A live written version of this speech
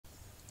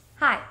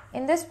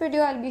In this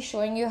video, I'll be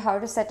showing you how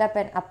to set up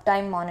an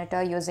uptime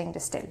monitor using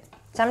Distill.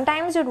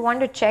 Sometimes you'd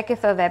want to check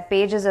if a web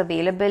page is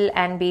available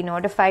and be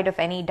notified of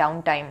any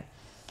downtime.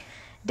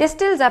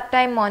 Distill's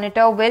Uptime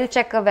Monitor will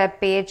check a web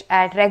page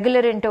at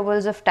regular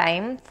intervals of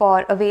time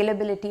for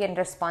availability and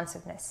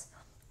responsiveness.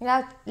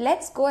 Now,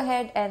 let's go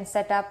ahead and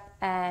set up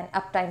an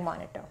Uptime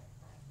Monitor.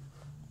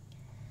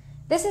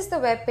 This is the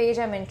web page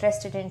I'm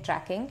interested in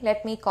tracking.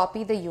 Let me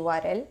copy the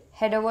URL,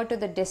 head over to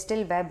the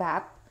Distill web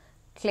app,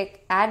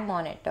 click Add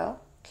Monitor,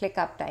 click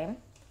Uptime,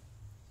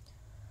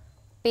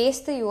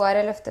 paste the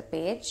URL of the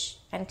page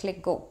and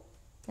click Go.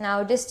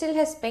 Now Distill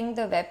has pinged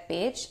the web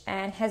page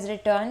and has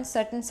returned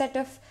certain set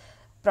of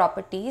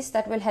properties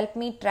that will help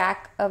me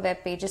track a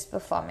web page's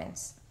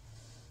performance.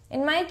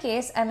 In my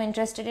case, I'm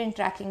interested in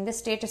tracking the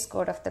status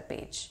code of the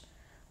page.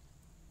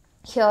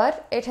 Here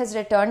it has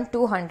returned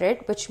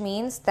 200, which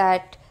means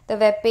that the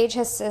web page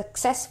has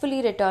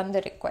successfully returned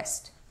the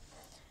request.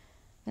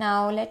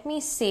 Now let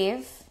me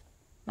save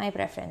my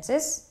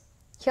preferences.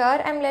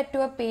 Here I'm led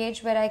to a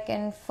page where I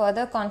can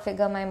further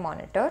configure my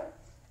monitor.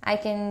 I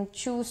can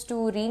choose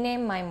to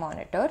rename my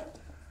monitor.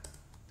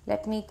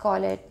 Let me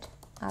call it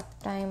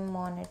Uptime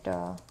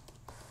Monitor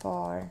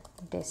for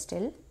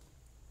Distill.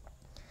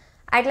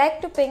 I'd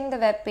like to ping the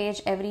web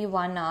page every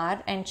 1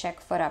 hour and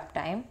check for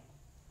uptime.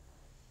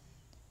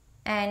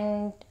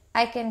 And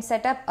I can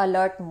set up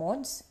alert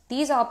modes.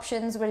 These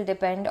options will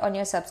depend on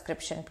your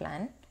subscription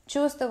plan.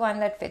 Choose the one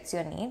that fits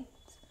your needs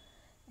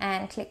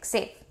and click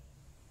Save.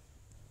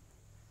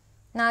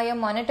 Now your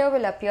monitor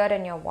will appear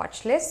in your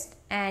watch list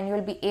and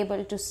you'll be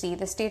able to see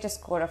the status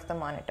code of the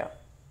monitor.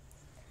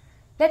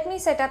 Let me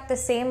set up the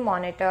same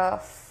monitor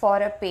for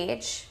a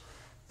page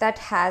that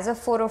has a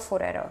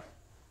 404 error.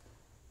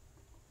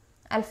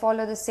 I'll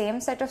follow the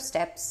same set of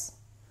steps.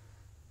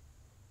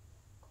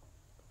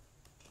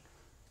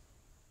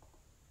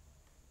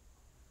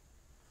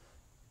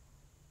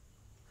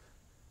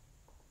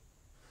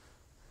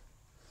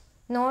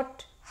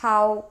 Note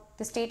how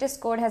the status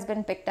code has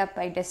been picked up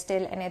by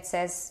Distill and it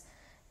says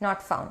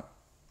not found.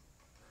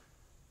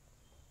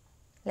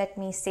 Let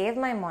me save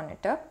my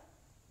monitor.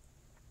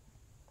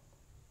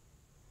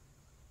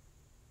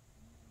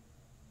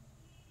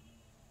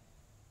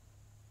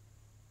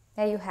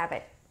 There you have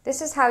it.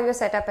 This is how you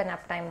set up an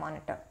uptime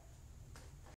monitor.